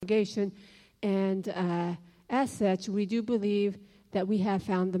congregation. And as such, we do believe that we have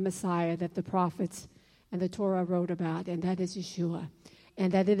found the Messiah that the prophets and the Torah wrote about, and that is Yeshua.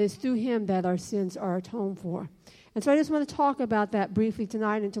 And that it is through him that our sins are atoned for. And so I just want to talk about that briefly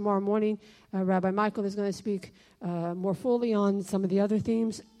tonight, and tomorrow morning Rabbi Michael is going to speak more fully on some of the other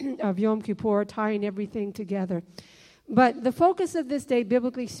themes of Yom Kippur, tying everything together. But the focus of this day,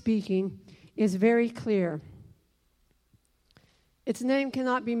 biblically speaking, is very clear. Its name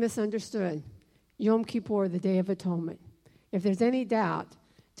cannot be misunderstood. Yom Kippur, the Day of Atonement. If there's any doubt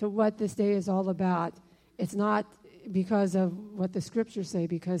to what this day is all about, it's not because of what the scriptures say,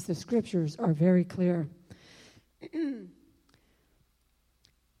 because the scriptures are very clear.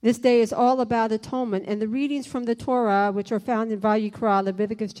 This day is all about atonement, and the readings from the Torah, which are found in Vayikra,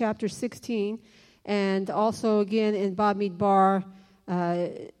 Leviticus chapter 16, and also again in Bamidbar,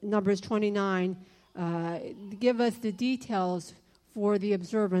 Numbers 29, give us the details for the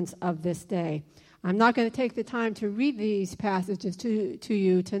observance of this day. I'm not going to take the time to read these passages to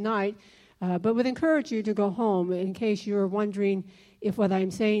you tonight, but would encourage you to go home. In case you're wondering if what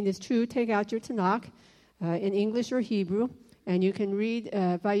I'm saying is true, take out your Tanakh in English or Hebrew, and you can read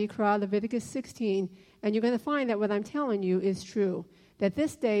Vayikra, Leviticus 16, and you're going to find that what I'm telling you is true, that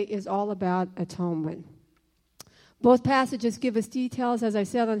this day is all about atonement. Both passages give us details, as I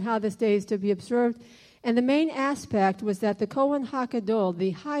said, on how this day is to be observed, and the main aspect was that the Kohen HaGadol,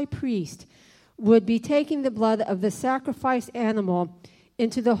 the high priest, would be taking the blood of the sacrificed animal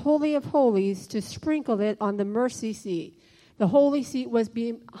into the Holy of Holies to sprinkle it on the mercy seat. The holy seat was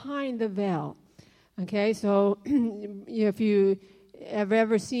behind the veil. Okay, so if you have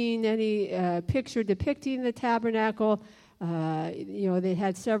ever seen any picture depicting the tabernacle, they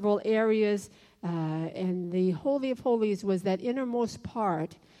had several areas, and the Holy of Holies was that innermost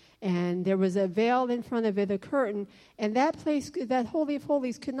part, and there was a veil in front of it, a curtain, and that place, that Holy of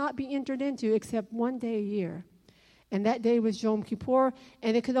Holies, could not be entered into except one day a year. And that day was Yom Kippur,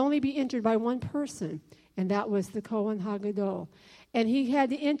 and it could only be entered by one person, and that was the Kohen HaGadol. And he had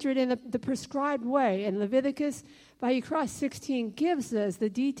to enter it in the prescribed way. And Leviticus, Vayikra 16, gives us the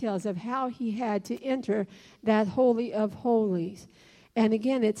details of how he had to enter that Holy of Holies. And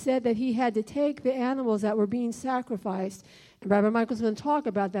again, it said that he had to take the animals that were being sacrificed, and Rabbi Michael's going to talk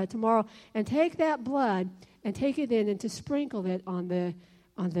about that tomorrow, and take that blood and take it in and to sprinkle it on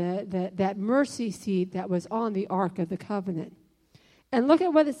that mercy seat that was on the Ark of the Covenant. And look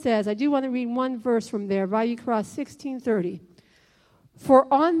at what it says. I do want to read one verse from there, Vayikra 16:30.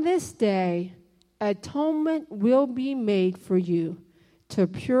 For on this day, atonement will be made for you to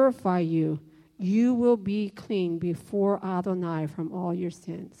purify you. You will be clean before Adonai from all your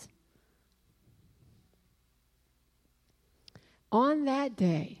sins. On that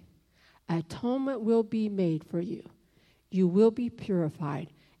day, atonement will be made for you. You will be purified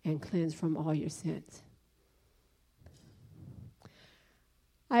and cleansed from all your sins.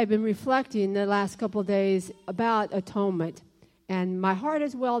 I've been reflecting the last couple of days about atonement, and my heart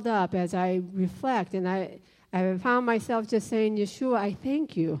has welled up as I reflect, and I found myself just saying, Yeshua, I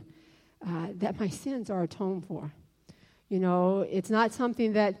thank you that my sins are atoned for. You know, it's not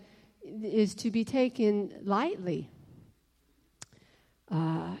something that is to be taken lightly.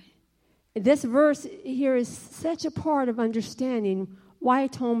 This verse here is such a part of understanding why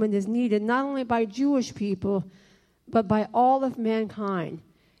atonement is needed, not only by Jewish people, but by all of mankind.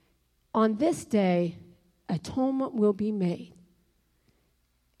 On this day, atonement will be made,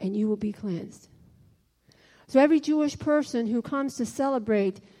 and you will be cleansed. So every Jewish person who comes to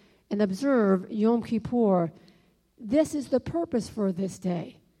celebrate and observe Yom Kippur, this is the purpose for this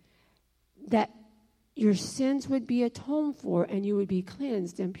day, that your sins would be atoned for and you would be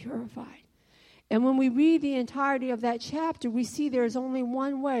cleansed and purified. And when we read the entirety of that chapter, we see there's only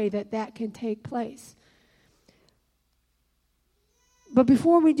one way that can take place. But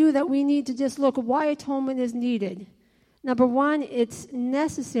before we do that, we need to just look at why atonement is needed. Number one, it's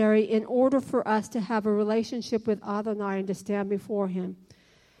necessary in order for us to have a relationship with Adonai and to stand before him.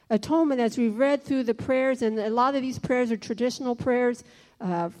 Atonement, as we've read through the prayers, and a lot of these prayers are traditional prayers.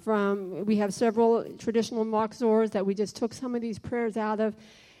 We have several traditional machzors that we just took some of these prayers out of.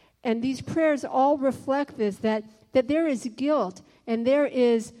 And these prayers all reflect this, that there is guilt, and there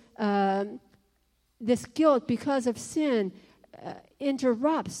is this guilt because of sin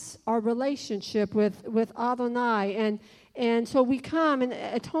interrupts our relationship with Adonai. And so we come, and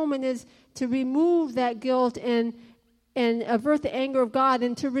atonement is to remove that guilt and avert the anger of God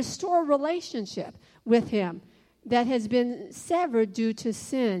and to restore relationship with him that has been severed due to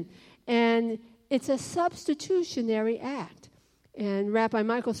sin. And it's a substitutionary act. And Rabbi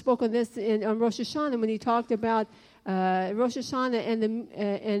Michael spoke on this on Rosh Hashanah when he talked about Rosh Hashanah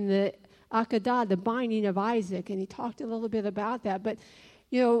and the Akedah, the binding of Isaac, and he talked a little bit about that. But,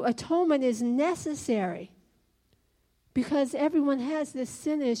 atonement is necessary because everyone has this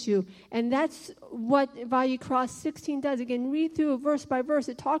sin issue, and that's what Vayikra 16 does. Again, read through verse by verse.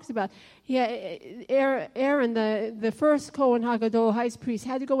 It talks about, Aaron, the first Kohen HaGadol, high priest,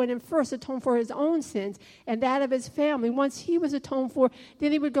 had to go in and first atone for his own sins and that of his family. Once he was atoned for,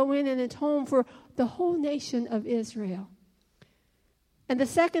 then he would go in and atone for the whole nation of Israel. And the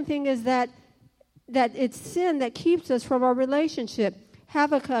second thing is that it's sin that keeps us from our relationship.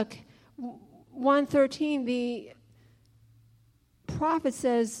 Habakkuk 1:13, the prophet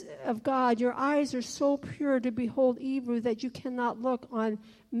says of God, your eyes are so pure to behold evil that you cannot look on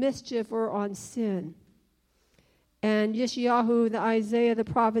mischief or on sin. And Yeshayahu, the Isaiah, the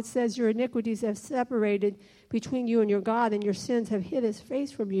prophet says, your iniquities have separated between you and your God, and your sins have hid his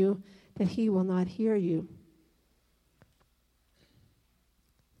face from you, that he will not hear you.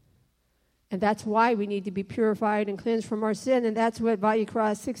 And that's why we need to be purified and cleansed from our sin, and that's what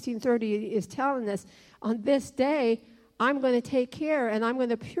Vayikra 16:30 is telling us. On this day, I'm going to take care, and I'm going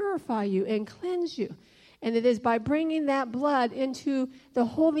to purify you and cleanse you. And it is by bringing that blood into the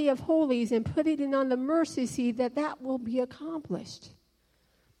Holy of Holies and putting it on the mercy seat that will be accomplished.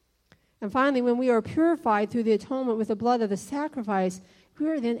 And finally, when we are purified through the atonement with the blood of the sacrifice, we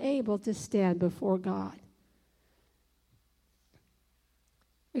are then able to stand before God.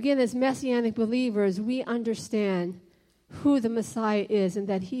 Again, as Messianic believers, we understand who the Messiah is and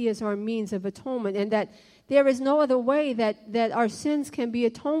that he is our means of atonement, and that there is no other way that our sins can be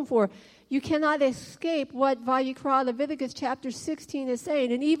atoned for. You cannot escape what Vayikra, Leviticus chapter 16 is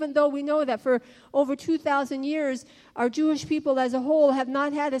saying. And even though we know that for over 2,000 years, our Jewish people as a whole have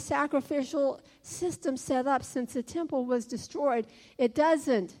not had a sacrificial system set up since the temple was destroyed, it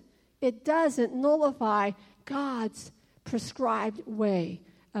doesn't nullify God's prescribed way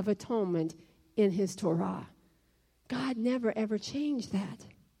of atonement in his Torah. God never, ever changed that.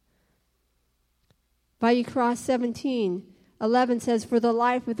 Vayikra 17:11 says, for the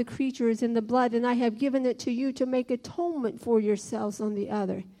life of the creature is in the blood, and I have given it to you to make atonement for yourselves on the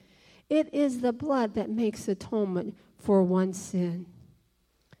other. It is the blood that makes atonement for one's sin.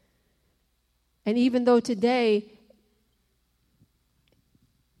 And even though today,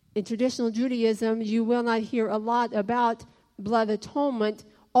 in traditional Judaism, you will not hear a lot about blood atonement,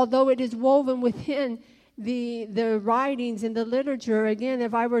 although it is woven within the writings and the literature. Again,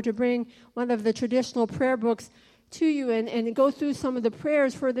 if I were to bring one of the traditional prayer books to you and go through some of the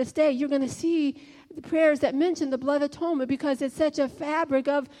prayers for this day, you're going to see the prayers that mention the blood atonement, because it's such a fabric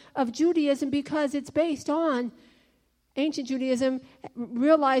of Judaism, because it's based on ancient Judaism,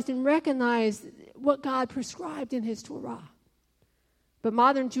 realized and recognized what God prescribed in his Torah. But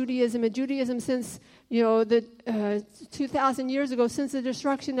modern Judaism, and Judaism since, 2,000 years ago, since the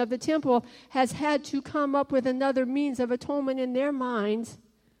destruction of the temple, has had to come up with another means of atonement in their minds,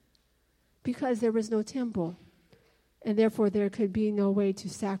 because there was no temple. And therefore there could be no way to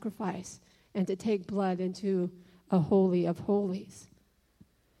sacrifice and to take blood into a holy of holies.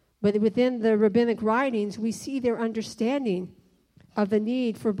 But within the rabbinic writings, we see their understanding of the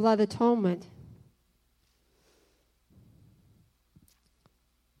need for blood atonement.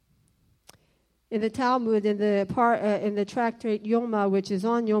 In the Talmud, in the tractate Yoma, which is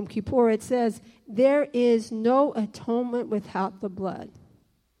on Yom Kippur, it says, there is no atonement without the blood.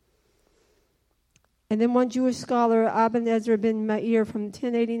 And then one Jewish scholar, Aben Ezra ben Meir, from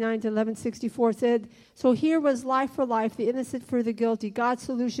 1089 to 1164, said, so here was life for life, the innocent for the guilty. God's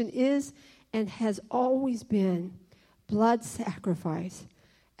solution is and has always been blood sacrifice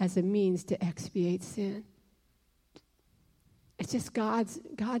as a means to expiate sin. It's just God's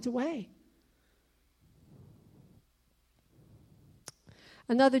way.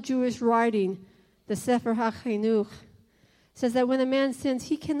 Another Jewish writing, the Sefer HaChinuch, says that when a man sins,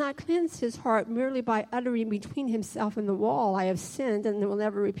 he cannot cleanse his heart merely by uttering between himself and the wall, I have sinned, and will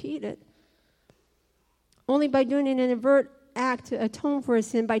never repeat it. Only by doing an overt act to atone for his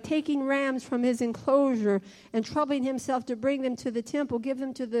sin, by taking rams from his enclosure and troubling himself to bring them to the temple, give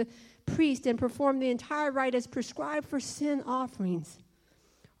them to the priest, and perform the entire rite as prescribed for sin offerings.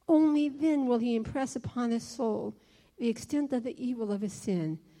 Only then will he impress upon his soul the extent of the evil of his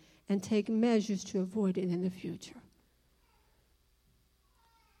sin and take measures to avoid it in the future.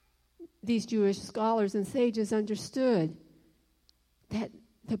 These Jewish scholars and sages understood that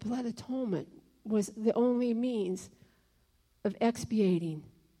the blood atonement was the only means of expiating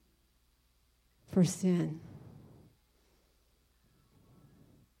for sin.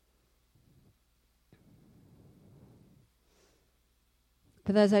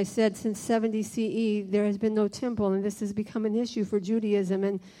 But as I said, since 70 CE, there has been no temple, and this has become an issue for Judaism.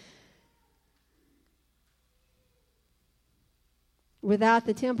 And without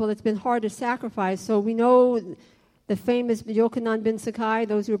the temple, it's been hard to sacrifice. So we know the famous Yochanan ben Zakkai,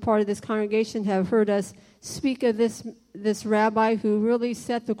 those who are part of this congregation have heard us speak of this rabbi who really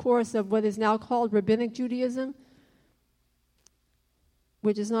set the course of what is now called Rabbinic Judaism,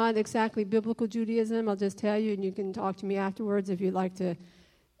 which is not exactly biblical Judaism. I'll just tell you, and you can talk to me afterwards if you'd like to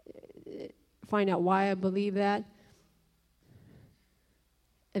find out why I believe that.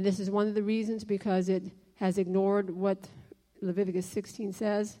 And this is one of the reasons, because it has ignored what Leviticus 16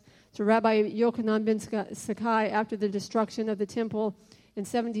 says. So Rabbi Yochanan ben Zakkai, after the destruction of the temple in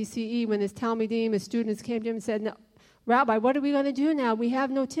 70 CE, when his Talmidim, his students, came to him and said, "No, Rabbi, what are we going to do now? We have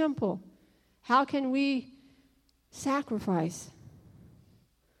no temple. How can we sacrifice?"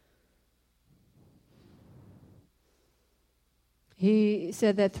 He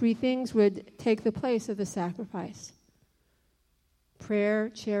said that three things would take the place of the sacrifice: prayer,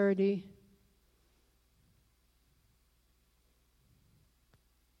 charity,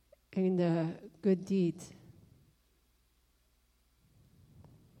 and good deeds.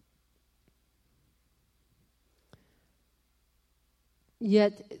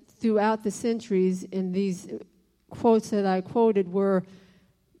 Yet, throughout the centuries, in these quotes that I quoted were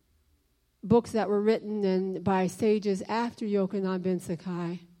books that were written and by sages after Yochanan ben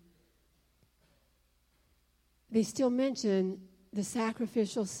Zakkai. They still mention the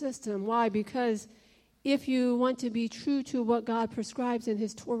sacrificial system. Why? Because if you want to be true to what God prescribes in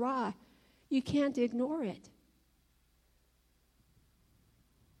His Torah, you can't ignore it.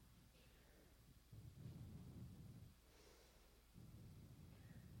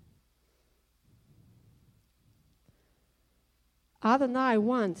 Adonai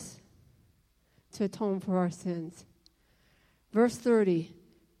wants to atone for our sins. Verse 30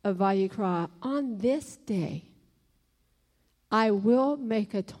 of Vayikra, on this day I will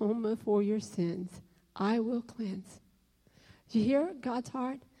make atonement for your sins. I will cleanse. Do you hear God's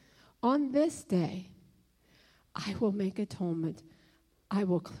heart? On this day I will make atonement. I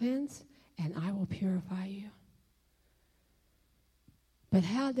will cleanse and I will purify you. But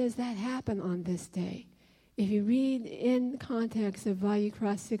how does that happen on this day? If you read in context of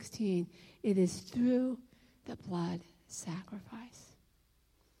Vayikra 16, it is through the blood sacrifice.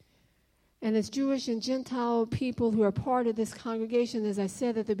 And as Jewish and Gentile people who are part of this congregation, as I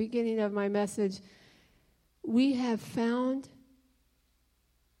said at the beginning of my message, we have found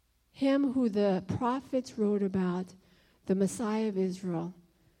him who the prophets wrote about, the Messiah of Israel,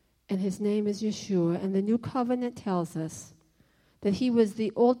 and his name is Yeshua. And the New Covenant tells us that he was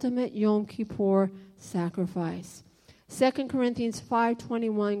the ultimate Yom Kippur sacrifice. 2 Corinthians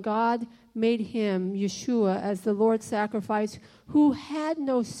 5:21, God made him, Yeshua, as the Lord's sacrifice, who had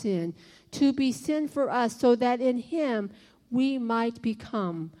no sin, to be sin for us, so that in him we might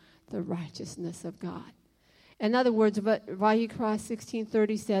become the righteousness of God. In other words, Vayikra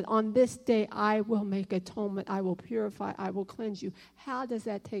 16:30 said, on this day I will make atonement, I will purify, I will cleanse you. How does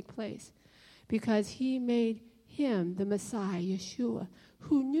that take place? Because he made him, the Messiah, Yeshua,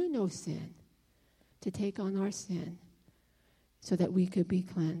 who knew no sin, to take on our sin so that we could be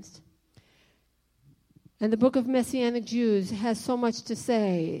cleansed. And the book of Messianic Jews has so much to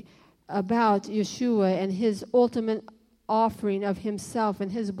say about Yeshua and his ultimate offering of himself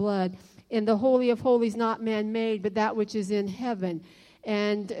and his blood in the Holy of Holies, not man-made, but that which is in heaven,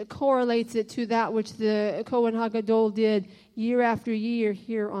 and correlates it to that which the Kohen HaGadol did year after year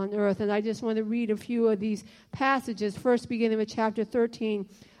here on earth. And I just want to read a few of these passages, first beginning with chapter 13,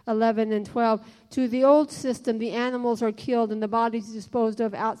 11, and 12. To the old system, the animals are killed and the bodies disposed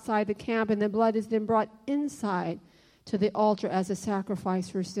of outside the camp, and the blood is then brought inside to the altar as a sacrifice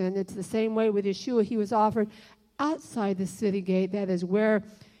for sin. It's the same way with Yeshua. He was offered outside the city gate. That is where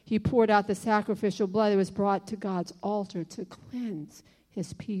he poured out the sacrificial blood. It was brought to God's altar to cleanse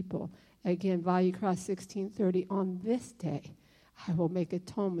his people. Again, Vayikra 16:30, on this day I will make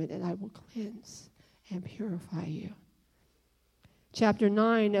atonement and I will cleanse and purify you. Chapter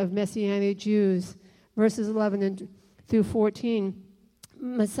 9 of Messianic Jews, verses 11 through 14.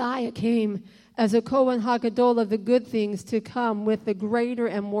 Messiah came as a Kohen HaGadol of the good things to come with the greater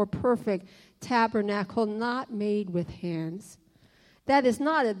and more perfect tabernacle, not made with hands. That is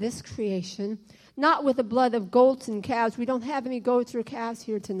not of this creation, not with the blood of goats and calves. We don't have any goats or calves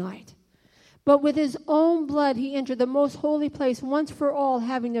here tonight. But with his own blood he entered the most holy place once for all,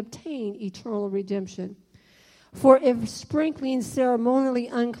 having obtained eternal redemption. For if sprinkling ceremonially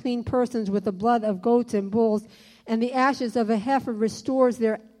unclean persons with the blood of goats and bulls and the ashes of a heifer restores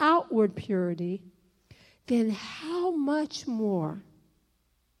their outward purity, then how much more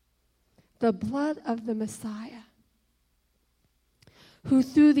the blood of the Messiah, who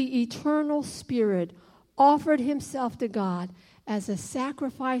through the eternal Spirit offered himself to God as a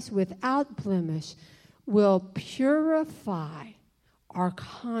sacrifice without blemish, will purify our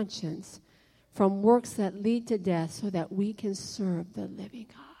conscience from works that lead to death so that we can serve the living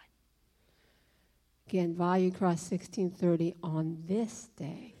God. Again, Vayikra 16:30, on this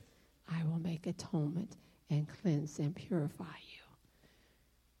day I will make atonement and cleanse and purify you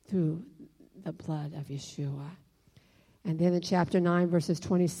through the blood of Yeshua. And then in chapter 9, verses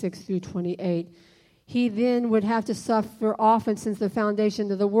 26 through 28, he then would have to suffer often since the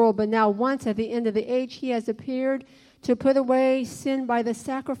foundation of the world, but now once at the end of the age, he has appeared to put away sin by the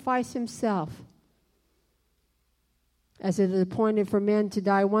sacrifice himself. As it is appointed for men to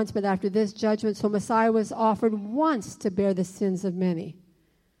die once, but after this judgment, so Messiah was offered once to bear the sins of many.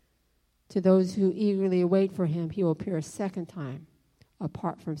 To those who eagerly await for him, he will appear a second time,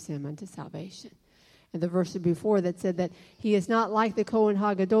 apart from sin unto salvation. And the verse before that said that he is not like the Kohen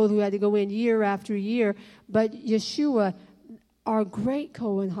HaGadol who had to go in year after year, but Yeshua, our great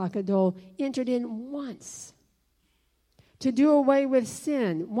Kohen HaGadol, entered in once to do away with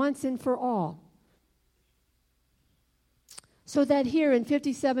sin once and for all. So that here in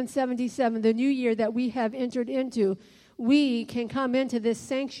 5777, the new year that we have entered into, we can come into this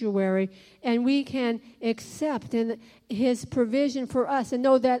sanctuary and we can accept in his provision for us and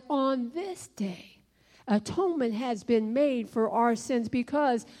know that on this day, atonement has been made for our sins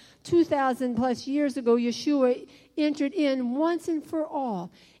because 2,000 plus years ago, Yeshua entered in once and for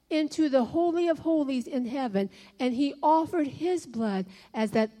all into the Holy of Holies in heaven, and he offered his blood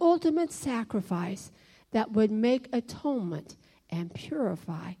as that ultimate sacrifice that would make atonement and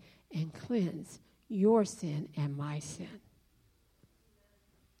purify and cleanse your sin and my sin.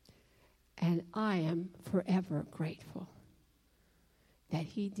 And I am forever grateful that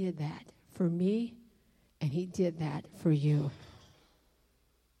he did that for me and he did that for you.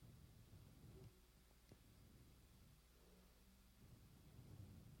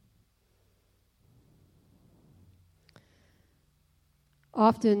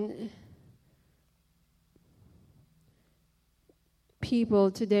 Often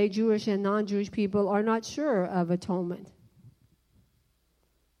people today, Jewish and non-Jewish people, are not sure of atonement.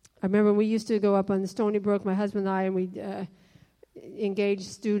 I remember we used to go up on the Stony Brook, my husband and I, and we'd engage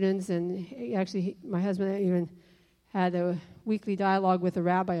students, and actually my husband even had a weekly dialogue with a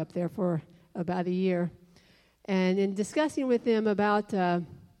rabbi up there for about a year. And in discussing with them about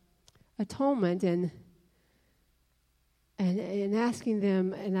atonement and asking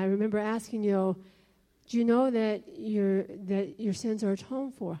them, and I remember asking, do you know that your sins are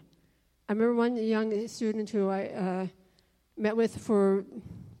atoned for? I remember one young student who I met with for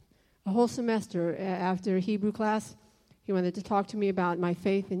a whole semester after Hebrew class. He wanted to talk to me about my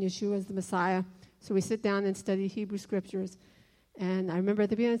faith in Yeshua as the Messiah. So we sit down and study Hebrew scriptures. And I remember at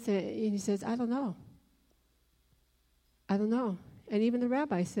the beginning, he says, I don't know. And even the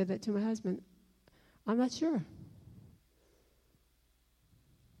rabbi said that to my husband. I'm not sure.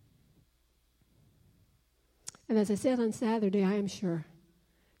 And as I said on Saturday, I am sure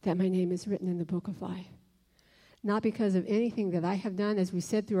that my name is written in the book of life. Not because of anything that I have done, as we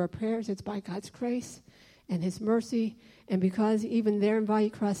said through our prayers, it's by God's grace and his mercy. And because even there in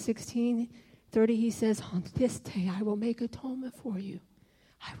Vayikra 16:30, he says, on this day I will make atonement for you.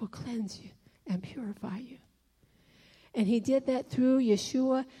 I will cleanse you and purify you. And he did that through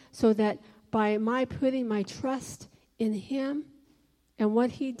Yeshua, so that by my putting my trust in him and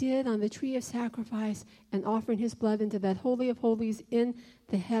what he did on the tree of sacrifice and offering his blood into that Holy of Holies in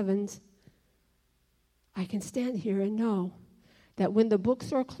the heavens, I can stand here and know that when the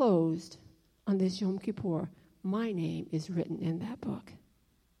books are closed on this Yom Kippur, my name is written in that book.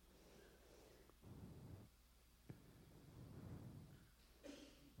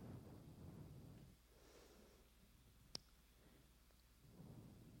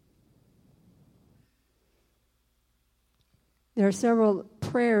 There are several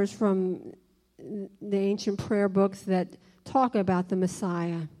prayers from the ancient prayer books that talk about the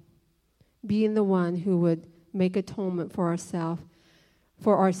Messiah being the one who would make atonement for ourselves,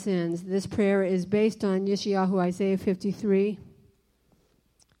 for our sins. This prayer is based on Yeshayahu, Isaiah 53,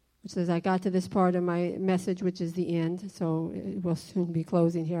 which says, I got to this part of my message, which is the end, so it will soon be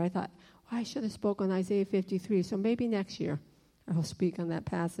closing here. I thought, I should have spoken on Isaiah 53, so maybe next year I'll speak on that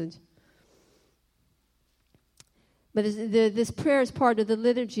passage. But this prayer is part of the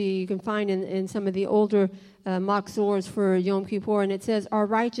liturgy you can find in some of the older machzors for Yom Kippur. And it says, our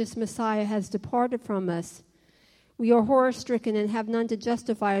righteous Messiah has departed from us. We are horror-stricken and have none to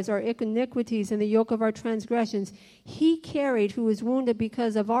justify us, our iniquities and the yoke of our transgressions. He carried who was wounded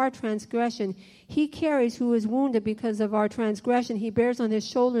because of our transgression. He carries who is wounded because of our transgression. He bears on his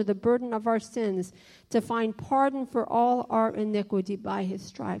shoulder the burden of our sins to find pardon for all our iniquity. By his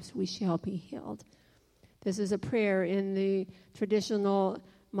stripes we shall be healed. This is a prayer in the traditional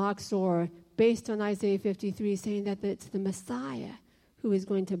Machzor based on Isaiah 53, saying that it's the Messiah who is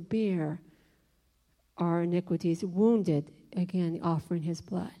going to bear our iniquities, wounded, again, offering his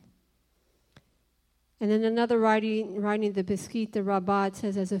blood. And then another writing the Beskita Rabbah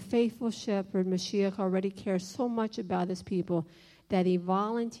says, as a faithful shepherd, Mashiach already cares so much about his people that he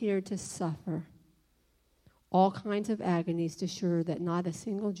volunteered to suffer all kinds of agonies to assure that not a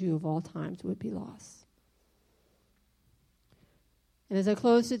single Jew of all times would be lost. And as I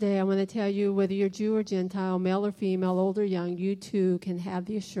close today, I want to tell you, whether you're Jew or Gentile, male or female, old or young, you too can have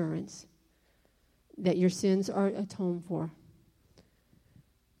the assurance that your sins are atoned for.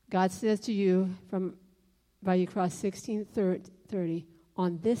 God says to you from Vayikra 16:30,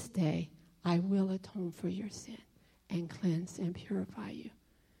 on this day I will atone for your sin and cleanse and purify you.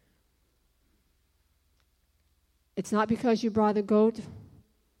 It's not because you brought a goat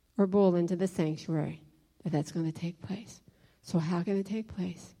or bull into the sanctuary that that's going to take place. So how can it take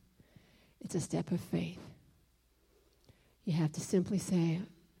place? It's a step of faith. You have to simply say,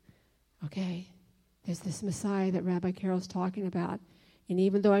 okay, there's this Messiah that Rabbi Carol's talking about, and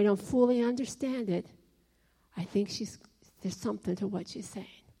even though I don't fully understand it, I think there's something to what she's saying.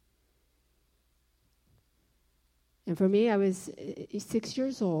 And for me, I was 6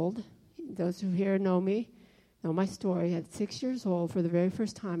 years old. Those who here know me, know my story. At 6 years old, for the very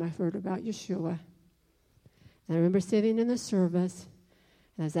first time, I heard about Yeshua. And I remember sitting in the service,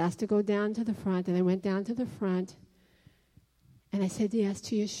 and I was asked to go down to the front, and I went down to the front, and I said yes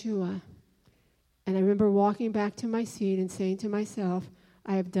to Yeshua. And I remember walking back to my seat and saying to myself,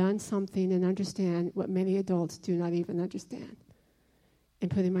 I have done something and understand what many adults do not even understand,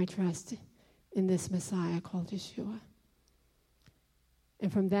 and putting my trust in this Messiah called Yeshua.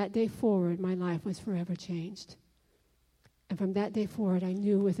 And from that day forward, my life was forever changed. And from that day forward, I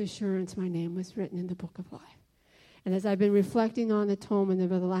knew with assurance my name was written in the book of life. And as I've been reflecting on atonement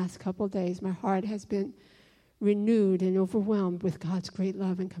over the last couple of days, my heart has been renewed and overwhelmed with God's great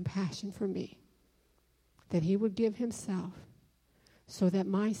love and compassion for me, that he would give himself so that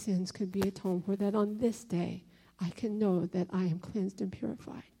my sins could be atoned for, that on this day I can know that I am cleansed and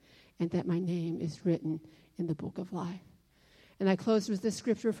purified and that my name is written in the book of life. And I close with this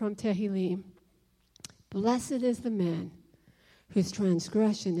scripture from Tehillim. Blessed is the man whose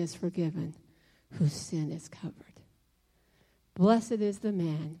transgression is forgiven, whose sin is covered. Blessed is the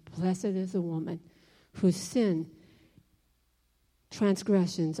man, blessed is the woman whose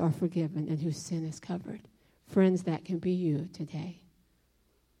transgressions are forgiven and whose sin is covered. Friends, that can be you today.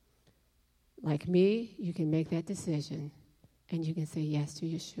 Like me, you can make that decision and you can say yes to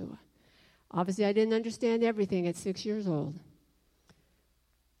Yeshua. Obviously, I didn't understand everything at 6 years old.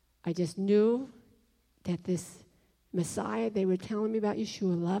 I just knew that this Messiah they were telling me about,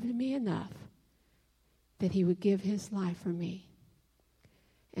 Yeshua, loved me enough that he would give his life for me.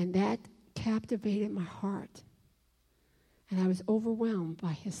 And that captivated my heart. And I was overwhelmed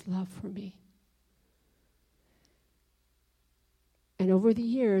by his love for me. And over the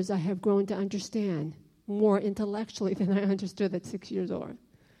years, I have grown to understand more intellectually than I understood at 6 years old.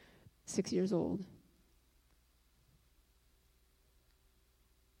 6 years old.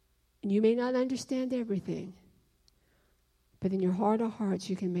 And you may not understand everything, but in your heart of hearts,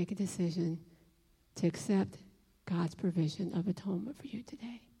 you can make a decision to accept God's provision of atonement for you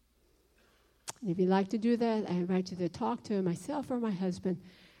today. And if you'd like to do that, I invite you to talk to myself or my husband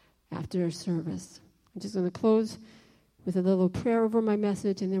after service. I'm just going to close with a little prayer over my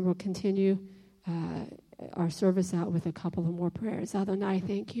message, and then we'll continue our service out with a couple of more prayers. Adonai,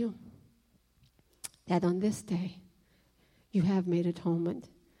 thank you that on this day you have made atonement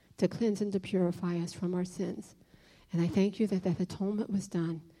to cleanse and to purify us from our sins. And I thank you that that atonement was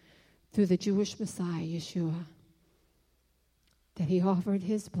done through the Jewish Messiah, Yeshua, that he offered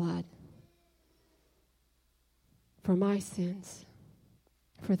his blood for my sins,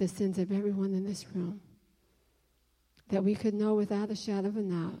 for the sins of everyone in this room, that we could know without a shadow of a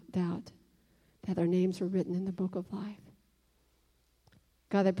doubt that our names are written in the book of life.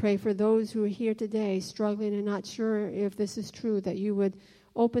 God, I pray for those who are here today struggling and not sure if this is true, that you would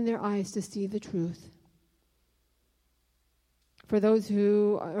open their eyes to see the truth. For those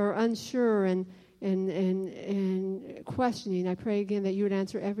who are unsure and questioning, I pray again that you would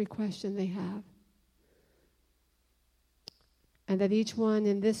answer every question they have. And that each one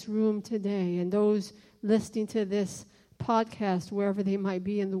in this room today and those listening to this podcast, wherever they might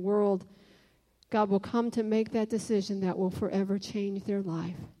be in the world, God will come to make that decision that will forever change their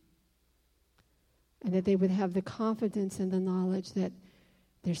life. And that they would have the confidence and the knowledge that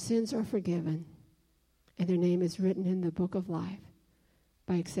their sins are forgiven and their name is written in the book of life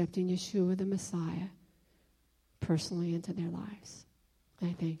by accepting Yeshua the Messiah personally into their lives.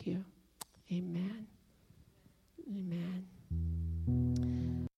 I thank you.